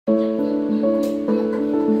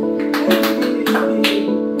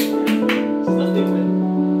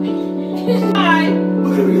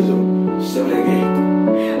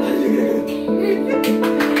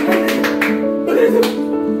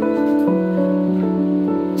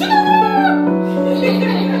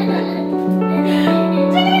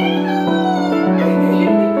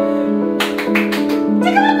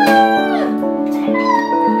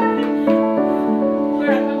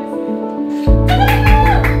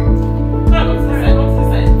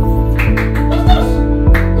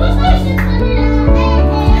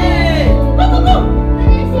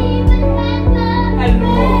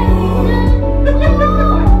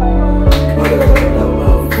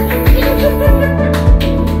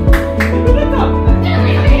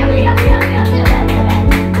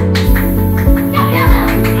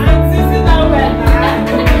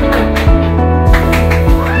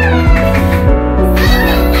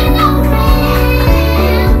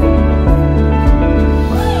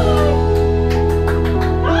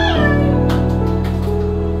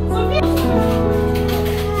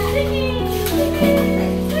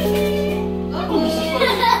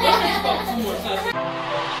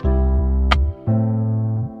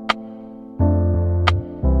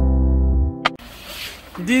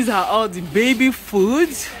These are all the baby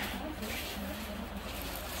foods.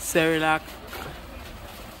 Cerelac.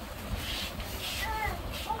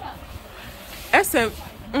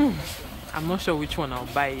 I'm not sure which one I'll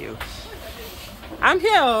buy you. I'm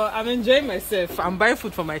here. I'm enjoying myself. I'm buying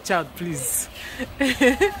food for my child, please.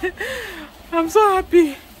 I'm so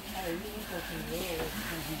happy.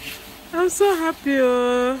 I'm so happy.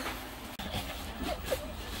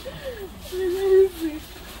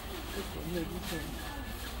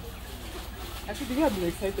 Actually, I've been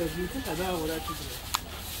excited. You think I don't have other children?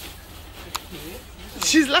 Okay.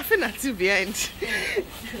 She's laughing at you behind.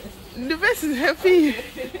 The best is happy.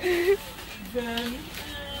 Then,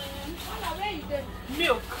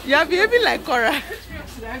 milk. You're behaving like Cora. Which milk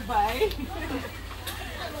should I buy?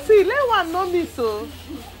 See, let one know me so.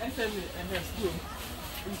 SMA and S2.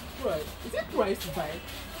 Is it price to buy?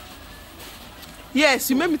 Yes,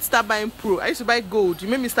 you made me start buying Pro. I used to buy gold. You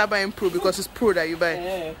made me start buying Pro because it's Pro that you buy.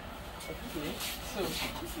 Yeah. Okay. So,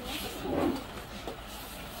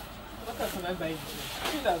 what else can I buy? I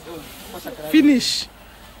think that's all. What else can I buy? Finish.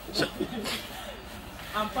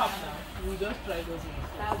 I'm Pap now. We'll just try those ones.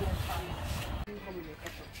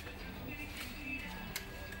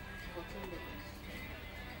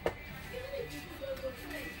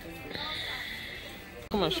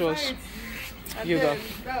 Come on, show us. You go.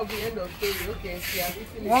 That will be the end of the story. Okay, yeah, we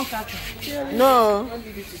finished. One carton. No. Don't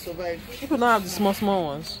need it to survive. People don't have the small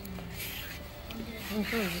ones. What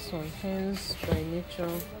is this one? Hens by nature.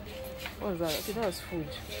 What is that? Okay, that's food.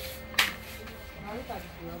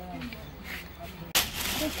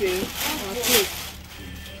 Okay.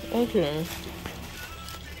 Okay.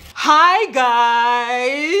 Hi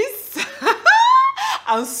guys.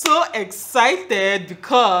 I'm so excited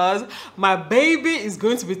because my baby is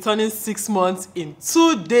going to be turning 6 months in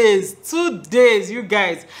 2 days. 2 days, you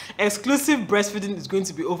guys. Exclusive breastfeeding is going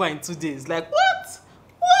to be over in 2 days. Like what?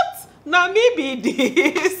 What? Now maybe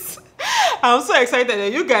this. I'm so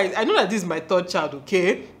excited. You guys, I know that this is my 3rd child,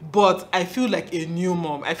 okay? But I feel like a new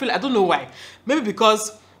mom. I don't know why. Maybe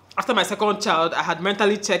because after my 2nd child, I had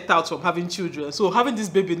mentally checked out from having children. So having this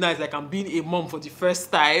baby now is like I'm being a mom for the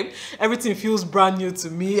first time. Everything feels brand new to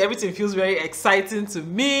me. Everything feels very exciting to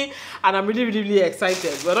me. And I'm really, really, really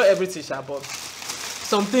excited. Well, not everything, but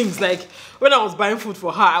some things. Like when I was buying food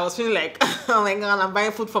for her, I was feeling like, oh my God, I'm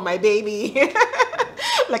buying food for my baby.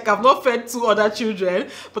 Like I've not fed 2 other children,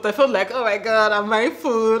 but I felt like, oh my God, I'm buying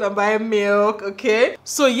food, I'm buying milk, okay?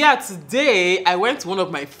 So yeah, today I went to one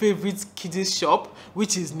of my favorite kiddies shop,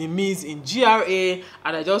 which is Nimi's in GRA,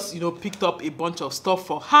 and I just, picked up a bunch of stuff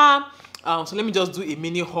for her. So let me just do a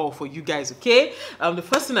mini haul for you guys, okay? The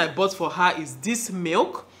first thing I bought for her is this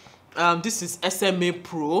milk. This is SMA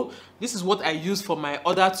Pro. This is what I use for my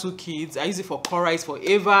other 2 kids. I use it for Cora, it's for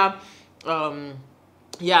Ava.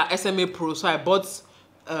 Yeah, SMA Pro. So I bought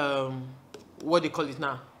what they call it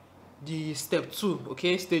now, the step 2,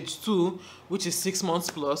 okay, stage 2, which is 6 months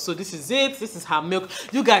plus. So this is it. This is her milk.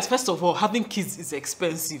 You guys, first of all, having kids is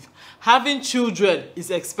expensive. Having children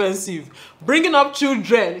is expensive. Bringing up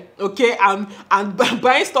children, okay, and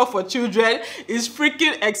buying stuff for children is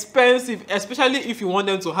freaking expensive, especially if you want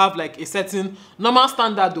them to have like a certain normal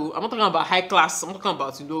standard. Though I'm not talking about high class, I'm talking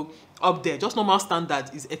about up there. Just normal standard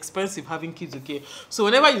is expensive having kids, okay? So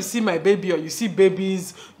whenever you see my baby or you see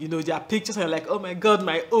babies, their pictures, and you're like, oh my God,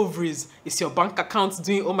 my ovaries. Is your bank account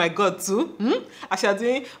doing oh my God too? As you're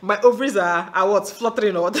doing, my ovaries are what,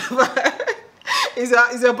 fluttering or whatever. is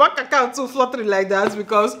your bank account too fluttering like that?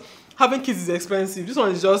 Because having kids is expensive. This one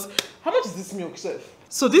is just, how much is this milk, chef?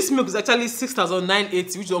 So this milk is actually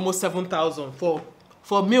 6,980, which is almost 7,000 for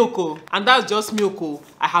milk, and that's just milk.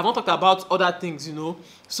 I have not talked about other things,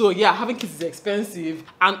 So yeah, having kids is expensive,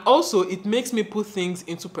 and also it makes me put things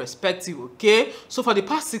into perspective, okay? So for the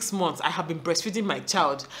past 6 months, I have been breastfeeding my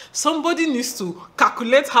child. Somebody needs to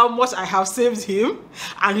calculate how much I have saved him,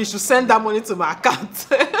 and he should send that money to my account.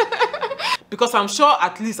 Because I'm sure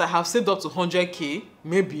at least I have saved up to 100K,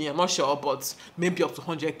 maybe, I'm not sure, but maybe up to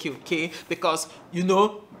 100K, okay? Because,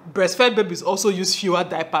 breastfed babies also use fewer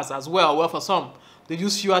diapers as well. Well, for some, they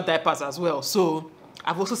use fewer diapers as well. So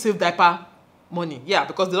I've also saved diaper money. Yeah,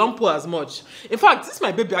 because they don't pull as much. In fact, since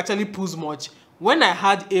my baby actually pulls much, when I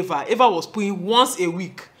had Ava was pulling once a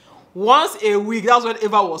week. Once a week, that's when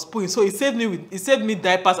Ava was pulling. So it saved me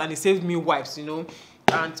diapers, and it saved me wipes,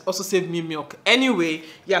 and also saved me milk. Anyway,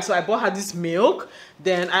 yeah, so I bought her this milk.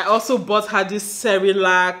 Then I also bought her this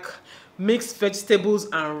Cerelac, mixed vegetables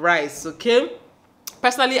and rice, okay?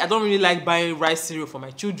 Personally, I don't really like buying rice cereal for my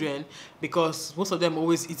children because most of them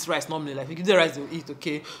always eat rice normally. Like if you give them rice, they'll eat,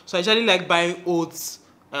 okay? So I usually like buying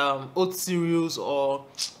oat cereals, or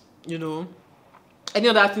any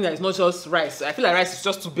other thing that is not just rice. I feel like rice is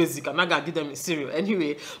just too basic. I'm not gonna give them a cereal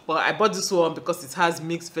anyway. But I bought this one because it has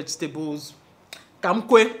mixed vegetables.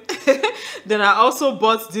 Kamkwe. Then I also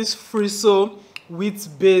bought this Friso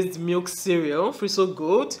wheat-based milk cereal, Friso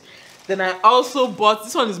Gold. Then I also bought,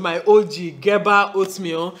 this one is my OG Gerber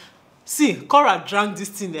oatmeal. See, Cora drank this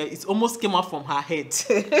thing there, it almost came out from her head.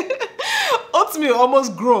 Oatmeal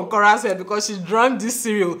almost grew on Cora's head because she drank this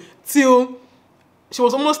cereal till she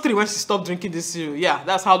was almost 3 when she stopped drinking this cereal. Yeah,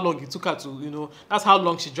 that's how long it took her to, you know, that's how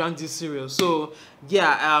long she drank this cereal. So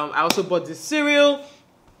yeah, I also bought this cereal.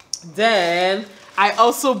 Then I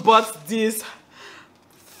also bought this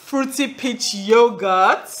fruity peach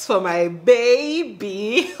yogurt for my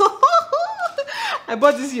baby. I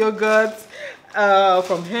bought this yogurt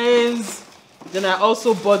from Heinz. Then I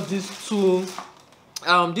also bought these two.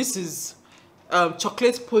 This is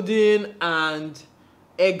chocolate pudding and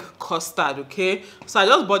egg custard. Okay, so I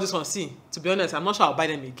just bought this one. See, to be honest, I'm not sure I'll buy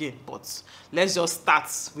them again, but let's just start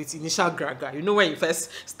with initial graga. You know, when you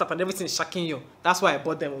first start and everything is shocking you, that's why I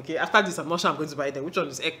bought them. Okay, after this I'm not sure I'm going to buy them. Which one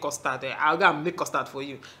is egg custard? I'll go and make custard for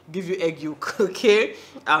you, give you egg yolk. Okay,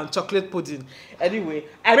 and chocolate pudding. Anyway,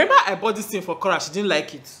 I remember I bought this thing for Cora. She didn't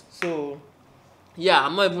like it, so yeah,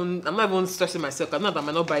 I'm not even stressing myself. I'm not, I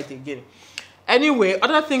might not buy it again. Anyway,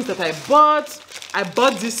 other things that I bought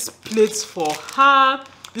this plate for her.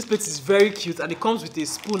 This plate is very cute and it comes with a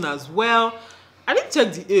spoon as well. I didn't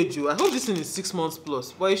check the age. I hope this thing is 6 months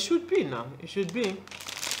plus, but it should be now. It should be.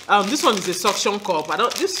 This one is a suction cup.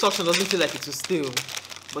 This suction doesn't feel like it will stay,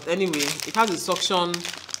 but anyway, it has a suction,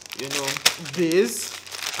 you know, base.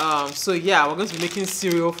 So yeah, we're going to be making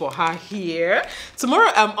cereal for her here tomorrow.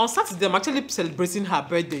 On Saturday I'm actually celebrating her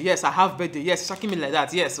birthday. Yes, I have birthday. Yes, shocking me like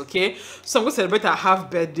that. Yes, okay, so I'm going to celebrate her half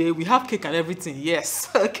birthday. We have cake and everything. Yes.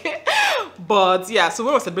 Okay, but yeah, so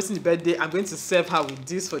when we're celebrating the birthday, I'm going to serve her with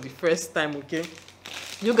this for the first time. Okay,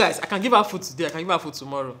 you guys, I can give her food today, I can give her food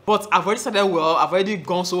tomorrow, but I've already started well. I've already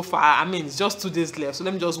gone so far. I mean, it's just 2 days left, so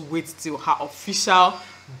let me just wait till her official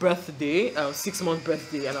birthday, 6-month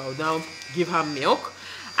birthday, and I'll now give her milk.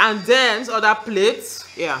 And then other plates.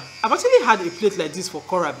 Yeah, I've actually had a plate like this for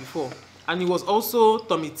Cora before, and it was also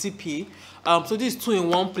tummy tippy. So this is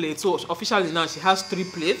 2-in-1 plate. So officially now she has 3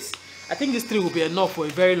 plates. I think this 3 will be enough for a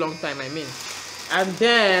very long time, I mean. And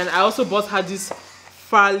then I also bought her this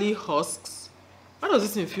farley husks. Why does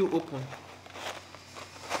this thing feel open?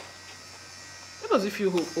 Why does it feel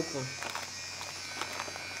open?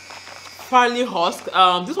 Farley husk.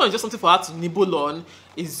 This one is just something for her to nibble on.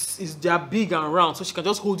 They are big and round, so she can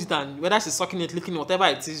just hold it, and whether she's sucking it, licking it, whatever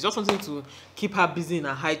it is, just something to keep her busy in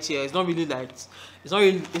a high chair. It's not really that.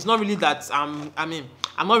 I mean,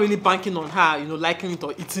 I'm not really banking on her, you know, liking it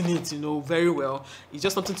or eating it, you know, very well. It's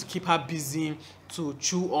just something to keep her busy, to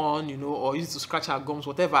chew on, you know, or use it to scratch her gums,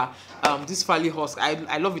 whatever. This farley husk,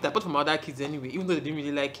 I love it. I bought it for my other kids anyway, even though they didn't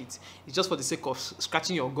really like it. It's just for the sake of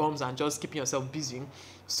scratching your gums and just keeping yourself busy.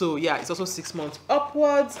 So yeah, it's also 6 months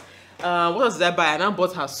upwards. What else did I buy? And I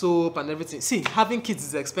bought her soap and everything. See, having kids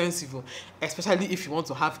is expensive, especially if you want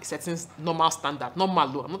to have a certain normal standard. Normal,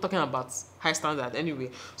 low. I'm not talking about high standard anyway.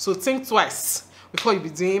 So think twice before you be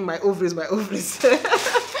doing my ovaries.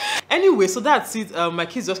 Anyway, so that's it. My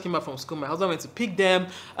kids just came back from school. My husband went to pick them.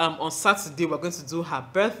 On Saturday, we're going to do her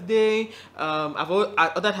birthday.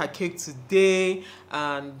 I ordered her cake today.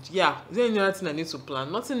 And yeah, is there any other thing I need to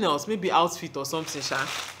plan? Nothing else. Maybe outfit or something, Sha.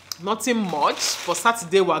 Nothing much. For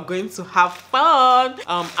Saturday, we're going to have fun.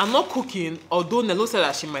 I'm not cooking, although Nelo said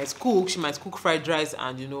that she might cook fried rice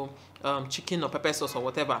and, you know, chicken or pepper sauce or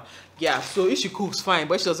whatever. Yeah, so if she cooks, fine,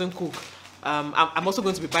 but if she doesn't cook, I'm also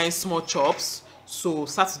going to be buying small chops. So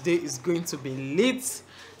Saturday is going to be lit.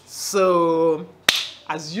 So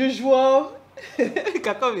as usual, I'm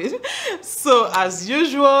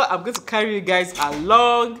going to carry you guys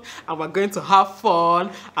along, and we're going to have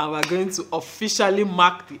fun, and we're going to officially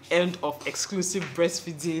mark the end of exclusive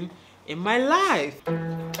breastfeeding in my life.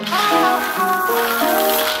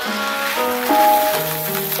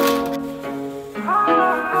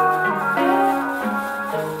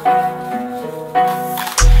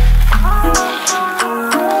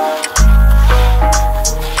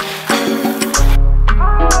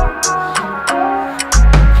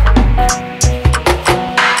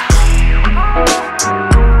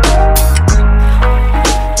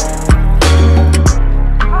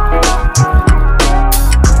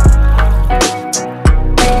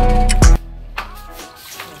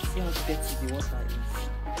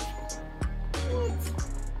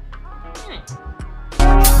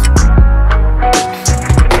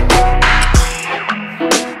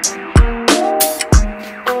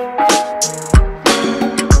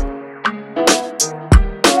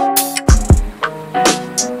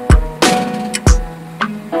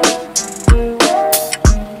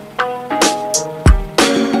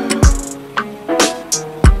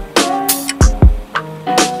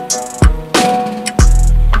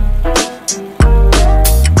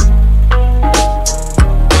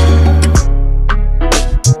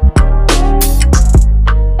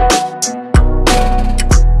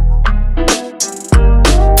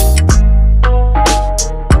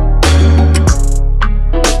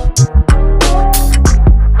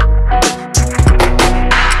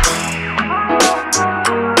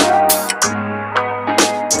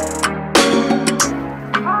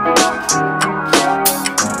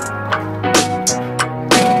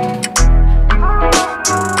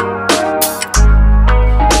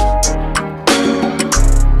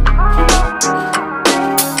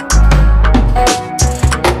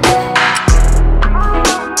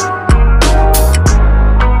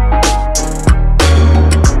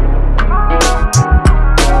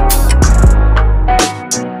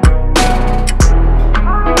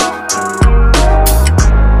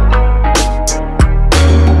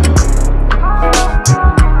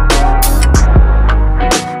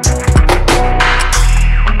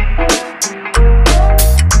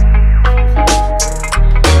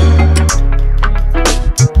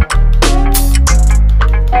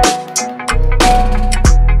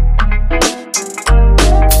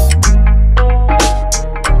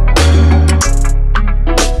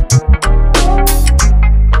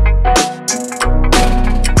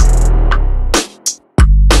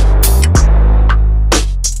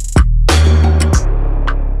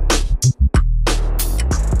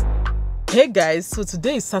 Hey guys, so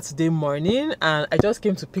today is Saturday morning and I just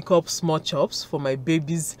came to pick up small chops for my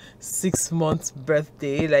baby's 6-month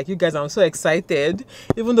birthday. Like, you guys, I'm so excited.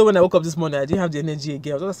 Even though when I woke up this morning I didn't have the energy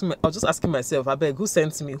again. I was just asking myself, I beg, who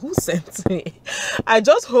sent me? Who sent me? I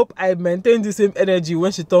just hope I maintain the same energy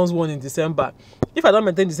when she turns 1 in December. If I don't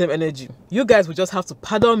maintain the same energy, you guys will just have to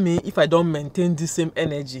pardon me if I don't maintain the same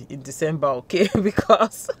energy in December, okay?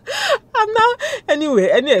 Because I'm now, anyway,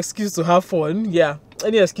 any excuse to have fun, yeah,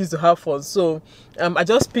 any excuse to have fun. So I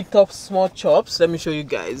just picked up small chops. Let me show you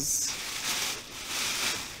guys.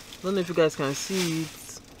 Don't know if you guys can see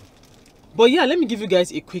it, but yeah, let me give you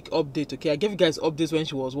guys a quick update, okay? I gave you guys updates when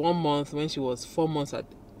she was 1 month, when she was 4 months,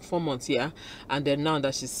 yeah, and then now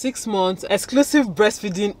that she's 6 months. Exclusive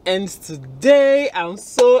breastfeeding ends today. I'm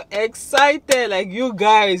so excited. Like, you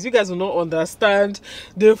guys will not understand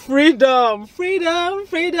the freedom.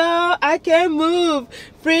 I can move.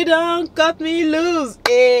 Freedom, cut me loose.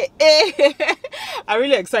 I'm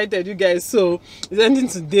really excited, you guys. So it's ending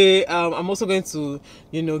today. I'm also going to,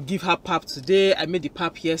 give her pap today. I made the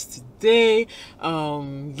pap yesterday.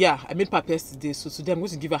 Yeah, I made pap yesterday. So today I'm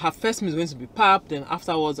going to give her first meal is going to be pap. Then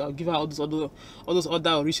afterwards I'll give her all those other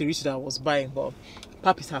orishi that I was buying. But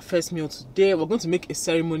pap is her first meal today. We're going to make a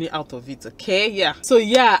ceremony out of it, okay? Yeah. So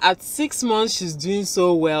yeah, at 6 months she's doing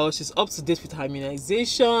so well. She's up to date with her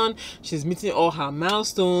immunization. She's meeting all her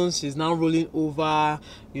milestones. She's now rolling over,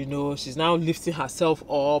 she's now lifting herself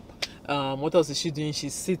up. What else is she doing?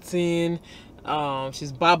 She's sitting,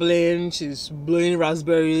 she's babbling, she's blowing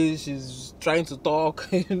raspberries, she's trying to talk,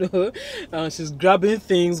 she's grabbing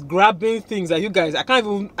things like, you guys, I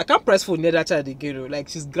can't press for near that child again, like,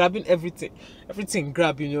 she's grabbing everything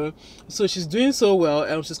grab, so she's doing so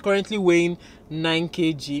well. She's currently weighing 9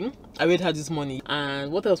 kg. I weighed her this morning.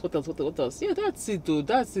 And what else? Yeah, that's it though.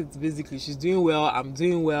 That's it basically. She's doing well, I'm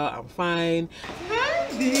doing well, I'm fine. Hi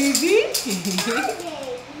baby.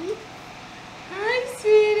 Hi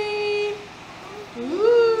sweetie.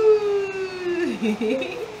 Ooh.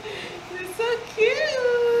 You're so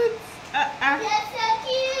cute. You're so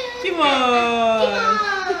cute. Come on.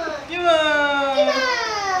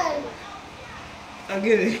 I'll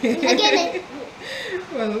get it.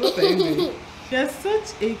 Well, what are you doing? You're such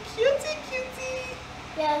a cutie.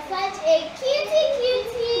 You're such a cutie.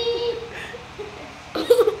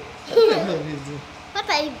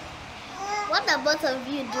 What are both of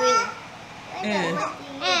you doing?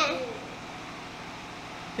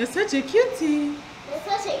 You're such a cutie. You're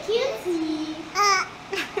such a cutie.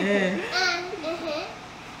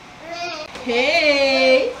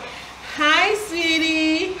 Hey. Hi,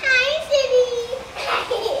 sweetie. Hi, Sydney.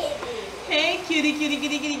 Hey, kitty. Hi, kitty. Hey,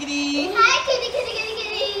 kitty.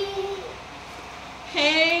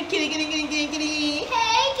 Hey, kitty.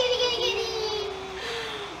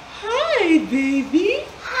 Hi, baby.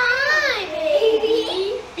 Hi, baby.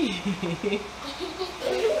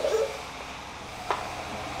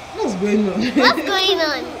 What's going on? What's going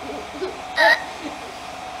on?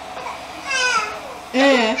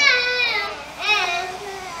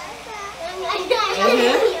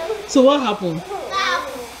 So what happened?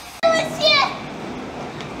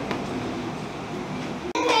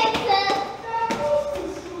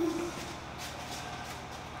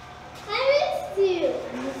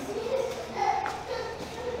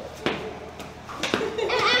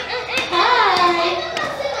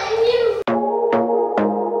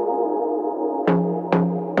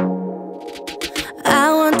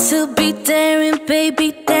 To be daring,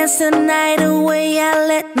 baby, dance the night away. I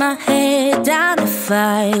let my head down if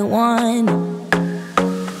I won.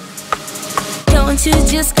 Don't you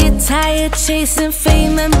just get tired chasing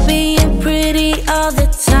fame and being pretty all the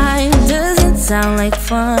time? Doesn't sound like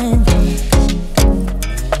fun.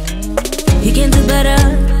 You can do better.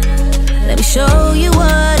 Let me show you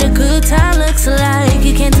what a good time looks like.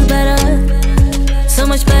 You can do better, so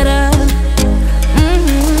much better.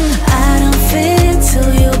 I don't fit into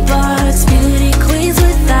your box, beauty queens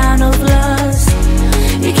without no flaws.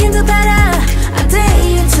 You can do better, I dare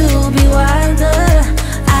you to be wilder.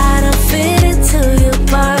 I don't fit into your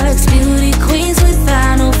box, beauty queens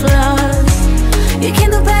without no flaws. You can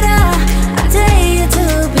do better, I dare you to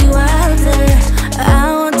be wilder. I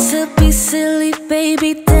want to be silly,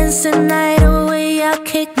 baby, dance the night away. I'll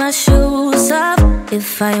kick my shoes off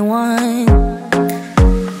if I want.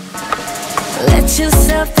 Let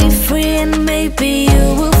yourself be free and maybe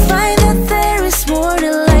you will find that there is more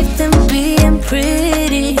to life than being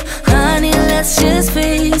pretty. Honey, let's just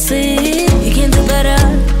face it. You can do better.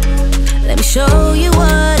 Let me show you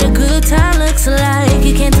what a good time looks like.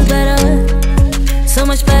 You can do better, so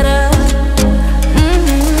much better.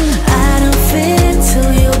 I don't fit into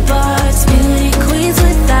your box, beauty queens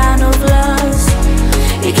without no flaws.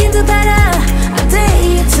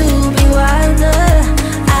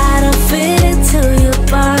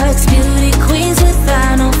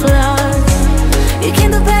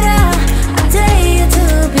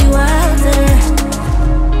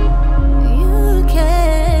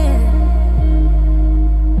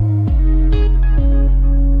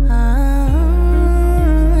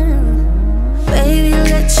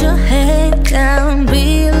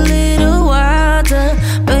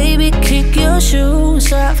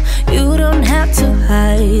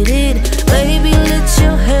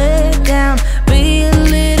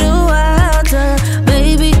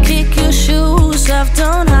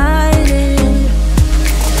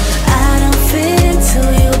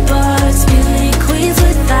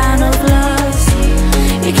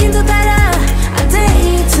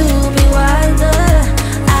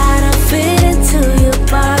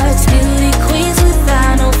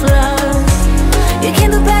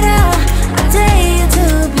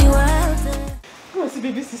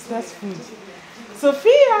 big sister's food.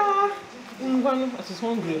 Sophia! She's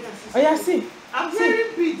hungry. Oh yeah, see. I'm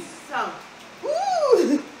hearing beats sound.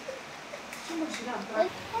 Ooh!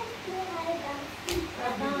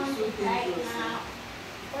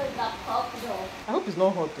 I hope it's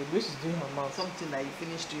not hot though. The way she's doing her mouth. Something that you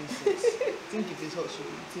finished doing since. I think if it's hot, she'll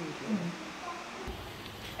be eating it.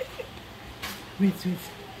 Wait.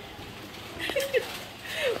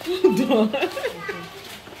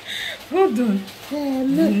 Hold on.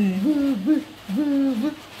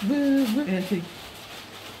 Yeah, take.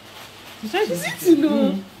 She's eating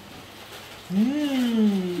now.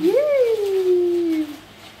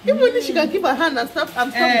 Even if she can keep her hand and stop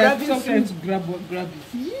grabbing sometimes to grab it.